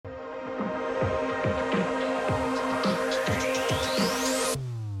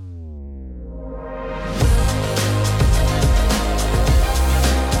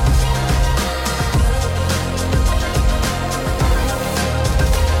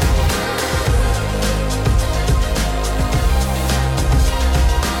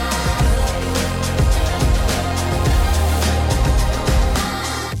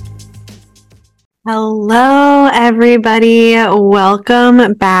everybody.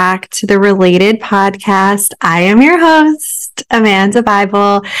 Welcome back to the Related Podcast. I am your host, Amanda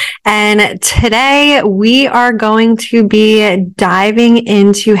Bible, and today we are going to be diving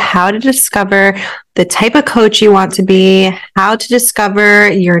into how to discover the type of coach you want to be, how to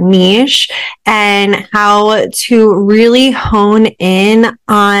discover your niche, and how to really hone in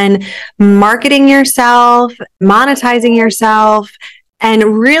on marketing yourself, monetizing yourself,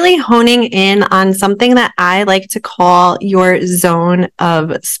 and really honing in on something that I like to call your zone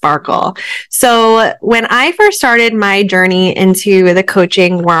of sparkle. So when I first started my journey into the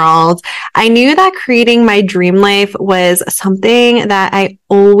coaching world, I knew that creating my dream life was something that I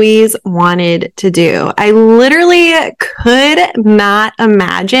always wanted to do. I literally could not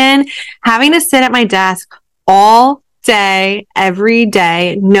imagine having to sit at my desk all day, every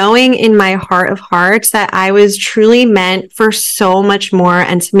day, knowing in my heart of hearts that I was truly meant for so much more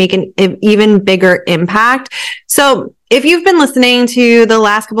and to make an even bigger impact. So if you've been listening to the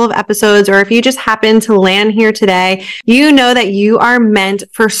last couple of episodes, or if you just happen to land here today, you know that you are meant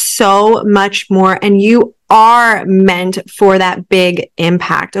for so much more, and you are meant for that big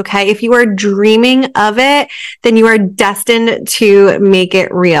impact. Okay. If you are dreaming of it, then you are destined to make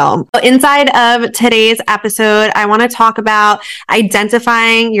it real. Inside of today's episode, I want to talk about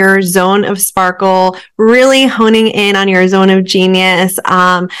identifying your zone of sparkle, really honing in on your zone of genius,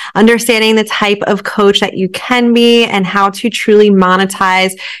 understanding the type of coach that you can be, and how to truly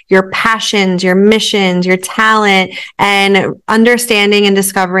monetize your passions, your missions, your talent, and understanding and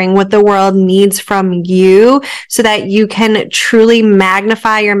discovering what the world needs from you, so that you can truly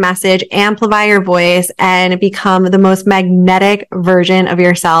magnify your message, amplify your voice, and become the most magnetic version of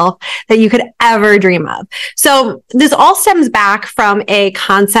yourself that you could ever dream of. So this all stems back from a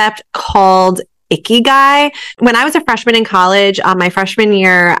concept called Ikigai. When I was a freshman in college, my freshman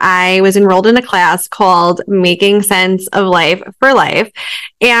year, I was enrolled in a class called Making Sense of Life for Life.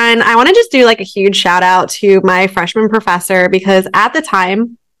 And I want to just do like a huge shout out to my freshman professor, because at the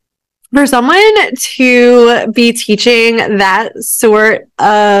time, for someone to be teaching that sort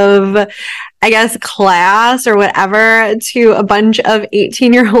of, I guess, class or whatever to a bunch of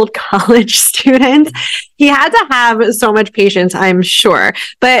 18-year-old college students, he had to have so much patience, I'm sure.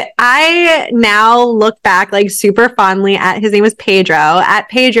 But I now look back like super fondly at, his name was Pedro,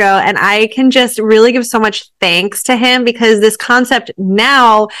 and I can just really give so much thanks to him, because this concept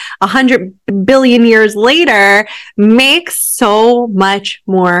now, 100 billion years later, makes so much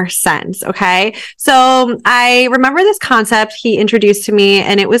more sense. Okay. So I remember this concept he introduced to me,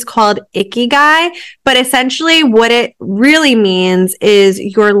 and it was called Ikigai. But essentially what it really means is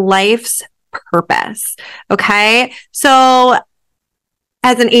your life's purpose. Okay. So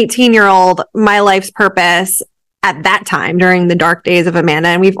as an 18-year-old, my life's purpose at that time, during the dark days of Amanda,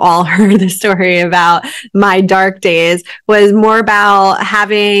 and we've all heard the story about my dark days, was more about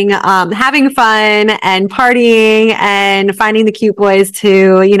having fun and partying and finding the cute boys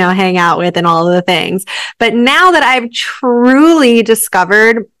to, hang out with and all of the things. But now that I've truly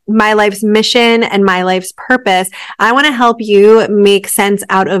discovered my life's mission and my life's purpose, I want to help you make sense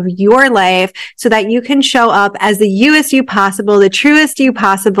out of your life so that you can show up as the youest you possible, the truest you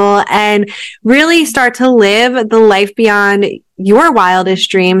possible, and really start to live the life beyond your wildest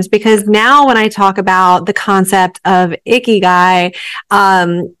dreams. Because now when I talk about the concept of Ikigai,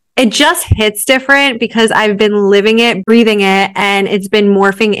 it just hits different, because I've been living it, breathing it, and it's been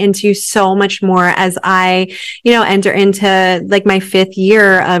morphing into so much more as I, enter into like my 5th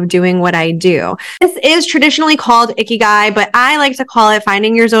year of doing what I do. This is traditionally called Ikigai, but I like to call it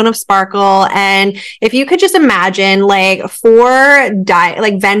finding your zone of sparkle. And if you could just imagine like 4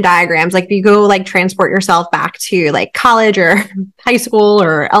 Venn diagrams, like if you go like transport yourself back to like college or high school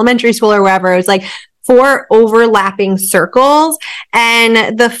or elementary school or wherever, it's like 4 overlapping circles.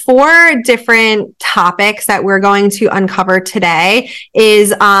 And the 4 different topics that we're going to uncover today is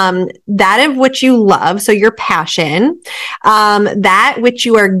that of which you love, so your passion, that which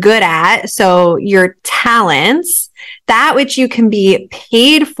you are good at, so your talents, that which you can be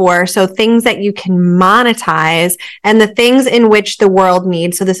paid for, so things that you can monetize, and the things in which the world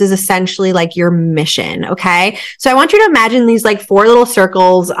needs. So this is essentially like your mission. Okay. So I want you to imagine these like 4 little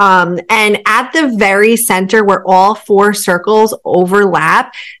circles. And at the very center where all 4 circles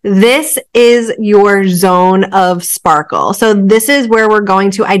overlap, this is your zone of sparkle. So this is where we're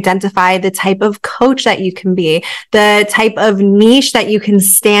going to identify the type of coach that you can be, the type of niche that you can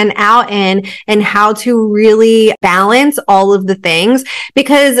stand out in, and how to really balance all of the things,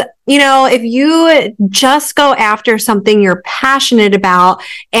 because if you just go after something you're passionate about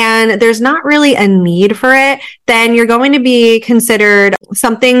and there's not really a need for it, then you're going to be considered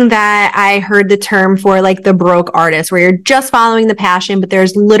something that I heard the term for, like the broke artist, where you're just following the passion, but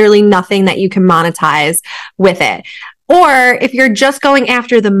there's literally nothing that you can monetize with it. Or if you're just going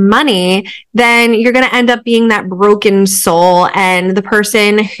after the money, then you're going to end up being that broken soul and the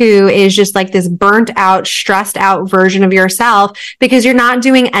person who is just like this burnt out, stressed out version of yourself because you're not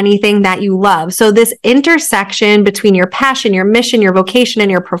doing anything that you love. So this intersection between your passion, your mission, your vocation, and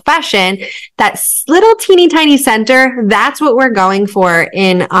your profession, that little teeny tiny center, that's what we're going for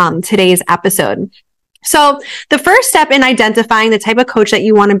in today's episode. So the first step in identifying the type of coach that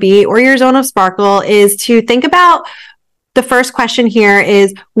you want to be or your zone of sparkle is to think about the first question here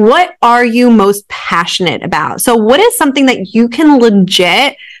is, what are you most passionate about? So what is something that you can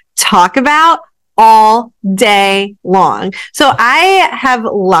legit talk about all day long? So I have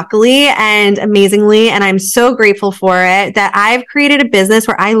luckily and amazingly, and I'm so grateful for it, that I've created a business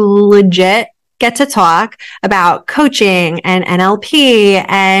where I legit get to talk about coaching and NLP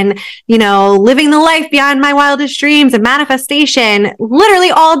and, living the life beyond my wildest dreams and manifestation literally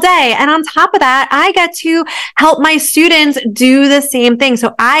all day. And on top of that, I get to help my students do the same thing.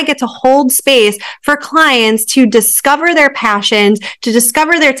 So I get to hold space for clients to discover their passions, to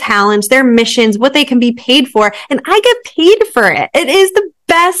discover their talents, their missions, what they can be paid for. And I get paid for it. It is the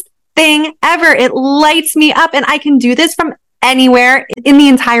best thing ever. It lights me up, and I can do this from anywhere in the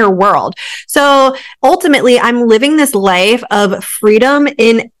entire world. So ultimately, I'm living this life of freedom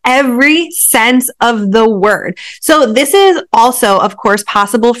in every sense of the word. So this is also, of course,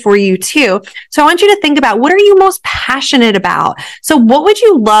 possible for you too. So I want you to think about, what are you most passionate about? So what would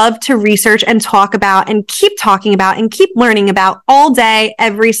you love to research and talk about and keep talking about and keep learning about all day,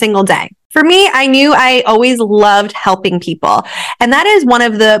 every single day? For me, I knew I always loved helping people. And that is one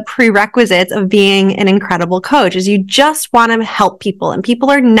of the prerequisites of being an incredible coach, is you just want to help people. And people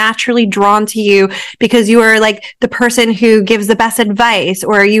are naturally drawn to you because you are like the person who gives the best advice,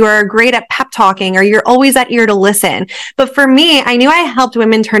 or you are great at pep talking, or you're always that ear to listen. But for me, I knew I helped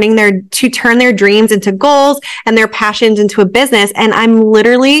women turn their dreams into goals and their passions into a business. And I'm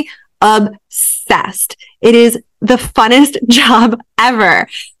literally obsessed. It is the funnest job ever.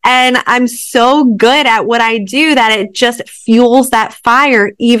 And I'm so good at what I do that it just fuels that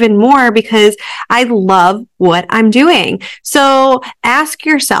fire even more because I love what I'm doing. So ask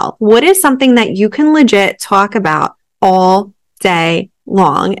yourself, what is something that you can legit talk about all day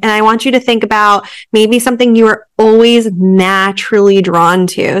long? And I want you to think about maybe something you are always naturally drawn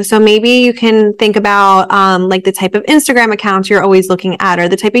to. So maybe you can think about like the type of Instagram accounts you're always looking at, or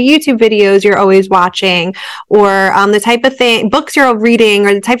the type of YouTube videos you're always watching, or the type of books you're reading,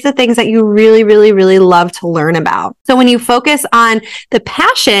 or the types of things that you really, really, really love to learn about. So when you focus on the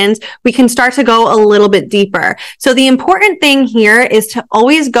passions, we can start to go a little bit deeper. So the important thing here is to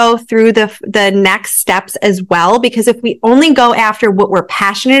always go through the next steps as well, because if we only go after what we're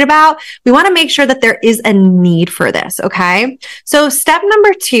passionate about, we want to make sure that there is a need for this. Okay. So step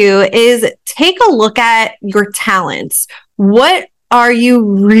number 2 is take a look at your talents. What are you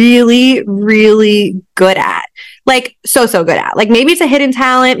really, really good at? Like so good at. Like maybe it's a hidden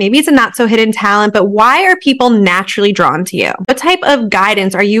talent, maybe it's a not so hidden talent, but why are people naturally drawn to you? What type of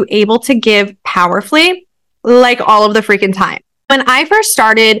guidance are you able to give powerfully? Like all of the freaking time. When I first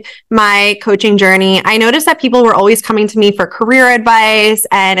started my coaching journey, I noticed that people were always coming to me for career advice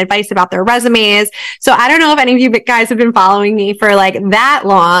and advice about their resumes. So I don't know if any of you guys have been following me for like that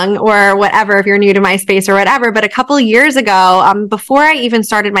long or whatever, if you're new to my space or whatever. But a couple of years ago, before I even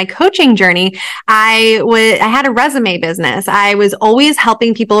started my coaching journey, I had a resume business. I was always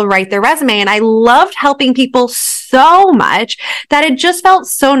helping people write their resume, and I loved helping people so much that it just felt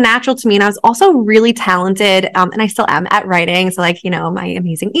so natural to me. And I was also really talented, and I still am, at writing. So like, my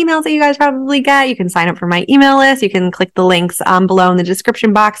amazing emails that you guys probably get, you can sign up for my email list. You can click the links below in the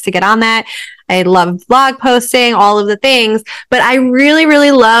description box to get on that. I love blog posting, all of the things, but I really,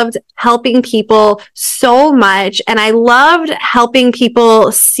 really loved helping people so much. And I loved helping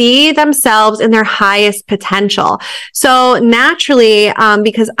people see themselves in their highest potential. So naturally,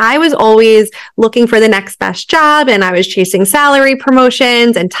 because I was always looking for the next best job, and I was chasing salary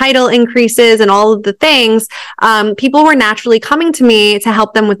promotions and title increases and all of the things, people were naturally coming to me to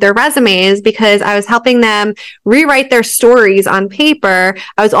help them with their resumes because I was helping them rewrite their stories on paper.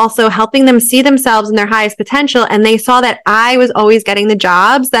 I was also helping them see themselves in their highest potential, and they saw that I was always getting the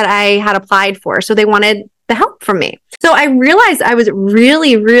jobs that I had applied for, so they wanted the help from me. So I realized I was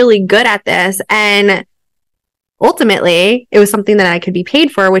really, really good at this, and ultimately it was something that I could be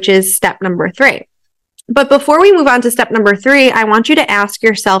paid for, which is step number 3. But before we move on to step number 3, I want you to ask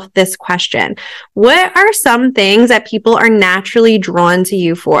yourself this question. What are some things that people are naturally drawn to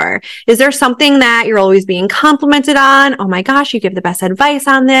you for? Is there something that you're always being complimented on? Oh my gosh, you give the best advice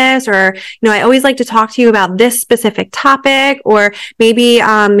on this. Or, I always like to talk to you about this specific topic. Or maybe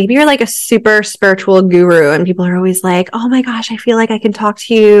you're like a super spiritual guru and people are always like, oh my gosh, I feel like I can talk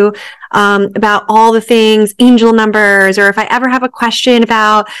to you about all the things, angel numbers, or if I ever have a question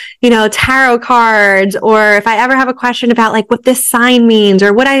about, tarot cards, or if I ever have a question about like what this sign means,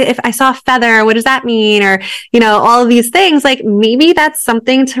 or if I saw a feather, what does that mean? Or, all of these things, like maybe that's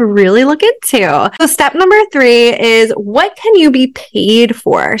something to really look into. So step number 3 is, what can you be paid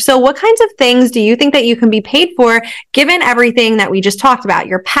for? So what kinds of things do you think that you can be paid for, given everything that we just talked about,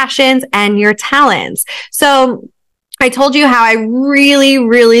 your passions and your talents? So I told you how I really,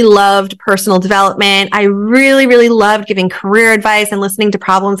 really loved personal development. I really, really loved giving career advice and listening to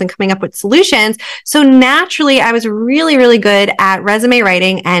problems and coming up with solutions. So naturally, I was really, really good at resume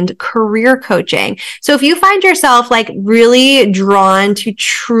writing and career coaching. So if you find yourself like really drawn to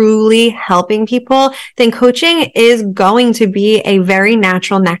truly helping people, then coaching is going to be a very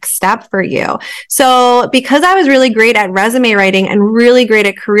natural next step for you. So because I was really great at resume writing and really great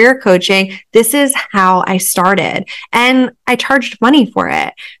at career coaching, this is how I started. And I charged money for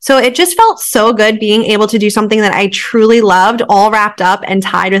it. So it just felt so good being able to do something that I truly loved, all wrapped up and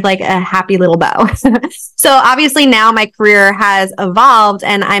tied with like a happy little bow. So obviously now my career has evolved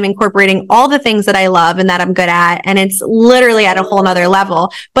and I'm incorporating all the things that I love and that I'm good at. And it's literally at a whole nother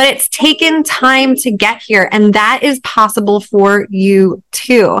level, but it's taken time to get here. And that is possible for you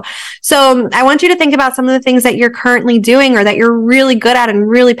too. So I want you to think about some of the things that you're currently doing or that you're really good at and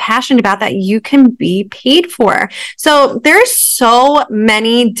really passionate about that you can be paid for. So there's so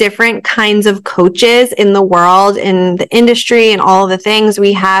many different kinds of coaches in the world, in the industry, and all of the things.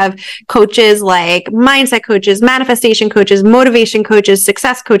 We have coaches like mindset coaches, manifestation coaches, motivation coaches,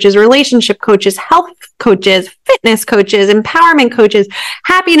 success coaches, relationship coaches, health coaches, fitness coaches, empowerment coaches,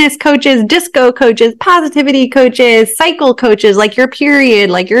 happiness coaches, disco coaches, positivity coaches, cycle coaches, like your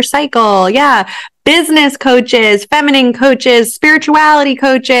period, like your cycle. Yeah. Business coaches, feminine coaches, spirituality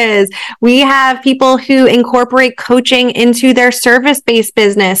coaches. We have people who incorporate coaching into their service-based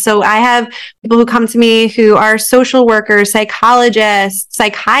business. So I have people who come to me who are social workers, psychologists,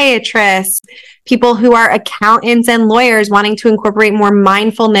 psychiatrists, people who are accountants and lawyers wanting to incorporate more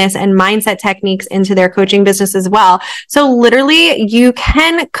mindfulness and mindset techniques into their coaching business as well. So literally, you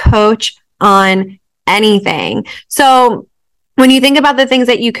can coach on anything. So when you think about the things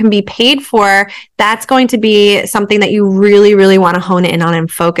that you can be paid for, that's going to be something that you really, really want to hone in on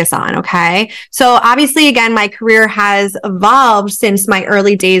and focus on. Okay. So obviously, again, my career has evolved since my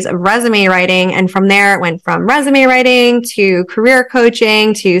early days of resume writing. And from there, it went from resume writing to career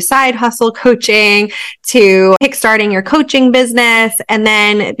coaching, to side hustle coaching, to kickstarting your coaching business. And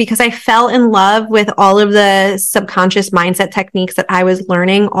then because I fell in love with all of the subconscious mindset techniques that I was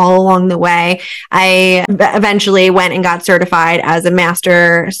learning all along the way, I eventually went and got certified as a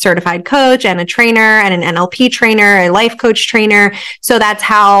master certified coach and a trainer and an NLP trainer, a life coach trainer. So that's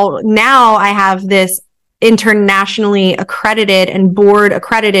how now I have this internationally accredited and board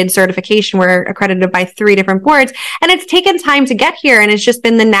accredited certification. We're accredited by 3 different boards, and it's taken time to get here. And it's just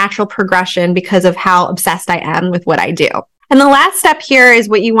been the natural progression because of how obsessed I am with what I do. And the last step here is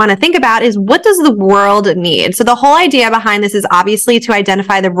what you want to think about is, what does the world need? So the whole idea behind this is obviously to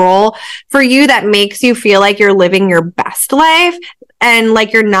identify the role for you that makes you feel like you're living your best life and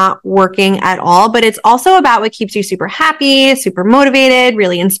like you're not working at all. But it's also about what keeps you super happy, super motivated,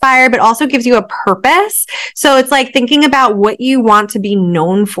 really inspired, but also gives you a purpose. So it's like thinking about what you want to be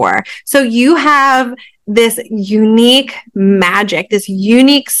known for. So you have this unique magic, this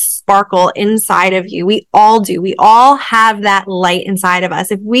unique sparkle inside of you. We all do. We all have that light inside of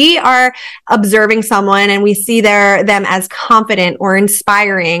us. If we are observing someone and we see them as confident or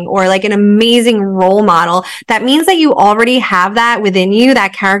inspiring or like an amazing role model, that means that you already have that within you,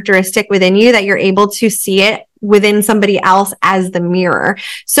 that characteristic within you, that you're able to see it within somebody else as the mirror.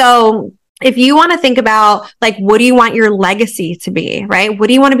 So if you want to think about like, what do you want your legacy to be, right? What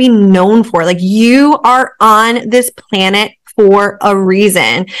do you want to be known for? Like, you are on this planet for a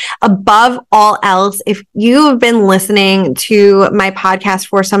reason. Above all else, if you have been listening to my podcast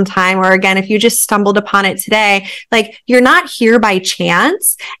for some time, or again, if you just stumbled upon it today, like, you're not here by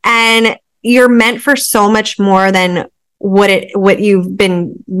chance, and you're meant for so much more than what you've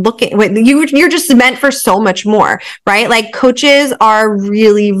been looking with. You're just meant for so much more, right? Like, coaches are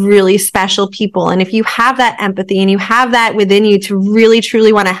really, really special people. And if you have that empathy and you have that within you to really,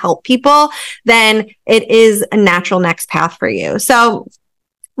 truly want to help people, then it is a natural next path for you. So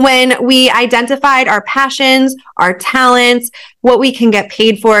When we identified our passions, our talents, what we can get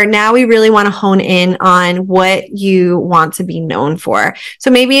paid for, now we really want to hone in on what you want to be known for.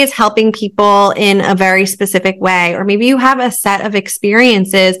 So maybe it's helping people in a very specific way, or maybe you have a set of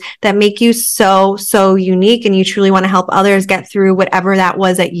experiences that make you so unique and you truly want to help others get through whatever that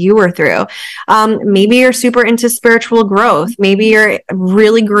was that you were through. Maybe you're super into spiritual growth. Maybe you're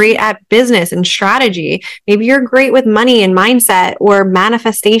really great at business and strategy. Maybe you're great with money and mindset or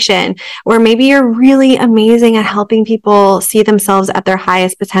manifestation. Or maybe you're really amazing at helping people see themselves at their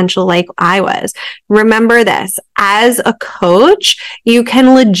highest potential, like I was. Remember this, as a coach, you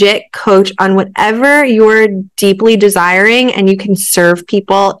can legit coach on whatever you're deeply desiring, and you can serve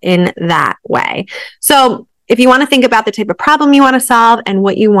people in that way. So if you want to think about the type of problem you want to solve and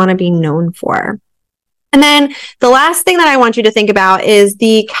what you want to be known for. And then the last thing that I want you to think about is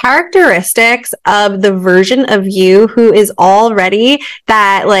the characteristics of the version of you who is already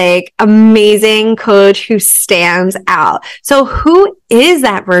that like amazing coach who stands out. So who is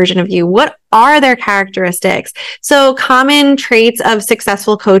that version of you? What are their characteristics? So common traits of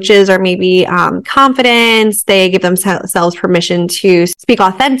successful coaches are maybe confidence. They give themselves permission to speak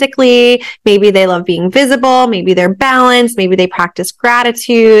authentically. Maybe they love being visible. Maybe they're balanced. Maybe they practice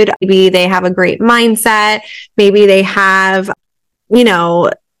gratitude. Maybe they have a great mindset. Maybe they have,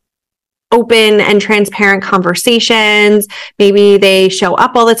 open and transparent conversations. Maybe they show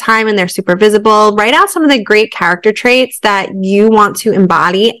up all the time and they're super visible. Write out some of the great character traits that you want to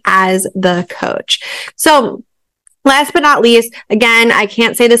embody as the coach. So last but not least, again, I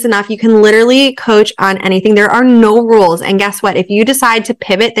can't say this enough. You can literally coach on anything. There are no rules. And guess what? If you decide to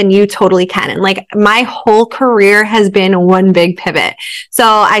pivot, then you totally can. And like my whole career has been one big pivot. So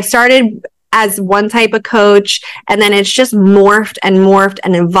I started as one type of coach, and then it's just morphed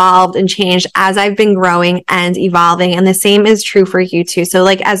and evolved and changed as I've been growing and evolving. And the same is true for you too. So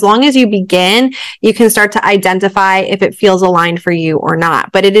like, as long as you begin, you can start to identify if it feels aligned for you or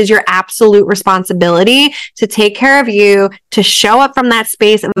not. But it is your absolute responsibility to take care of you, to show up from that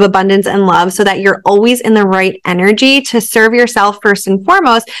space of abundance and love so that you're always in the right energy to serve yourself first and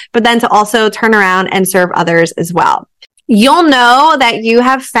foremost, but then to also turn around and serve others as well. You'll know that you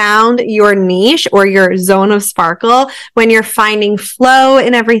have found your niche or your zone of sparkle when you're finding flow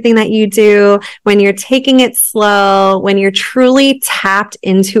in everything that you do, when you're taking it slow, when you're truly tapped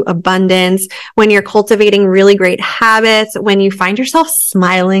into abundance, when you're cultivating really great habits, when you find yourself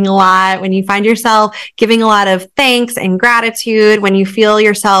smiling a lot, when you find yourself giving a lot of thanks and gratitude, when you feel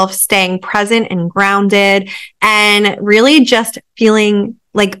yourself staying present and grounded, and really just feeling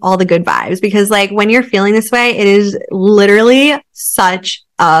like all the good vibes, because like when you're feeling this way, it is literally such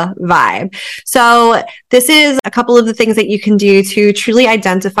a vibe. So this is a couple of the things that you can do to truly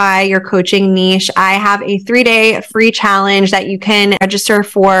identify your coaching niche. I have a 3-day free challenge that you can register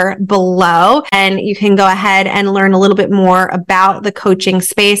for below, and you can go ahead and learn a little bit more about the coaching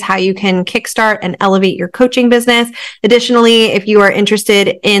space, how you can kickstart and elevate your coaching business. Additionally, if you are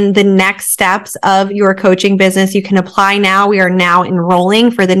interested in the next steps of your coaching business, you can apply now. We are now enrolling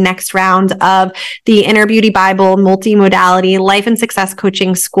for the next round of the Inner Beauty Bible multimodality life and success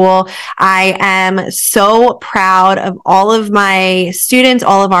coaching school. I am so proud of all of my students,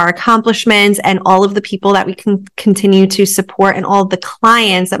 all of our accomplishments, and all of the people that we can continue to support, and all of the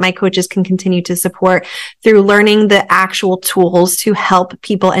clients that my coaches can continue to support through learning the actual tools to help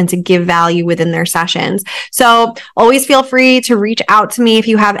people and to give value within their sessions. So always feel free to reach out to me if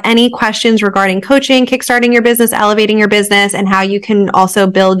you have any questions regarding coaching, kickstarting your business, elevating your business, and how you can also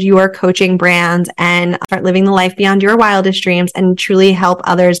build your coaching brand and start living the life beyond your wildest dreams and truly help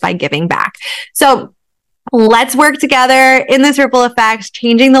others by giving back. So let's work together in this ripple effect,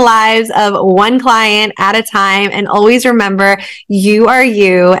 changing the lives of one client at a time. And always remember, you are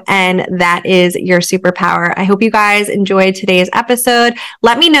you, and that is your superpower. I hope you guys enjoyed today's episode.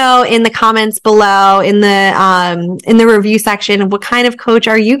 Let me know in the comments below, in the review section, what kind of coach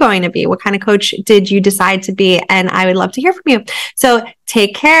are you going to be? What kind of coach did you decide to be? And I would love to hear from you. So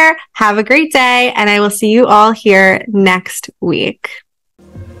take care, have a great day, and I will see you all here next week.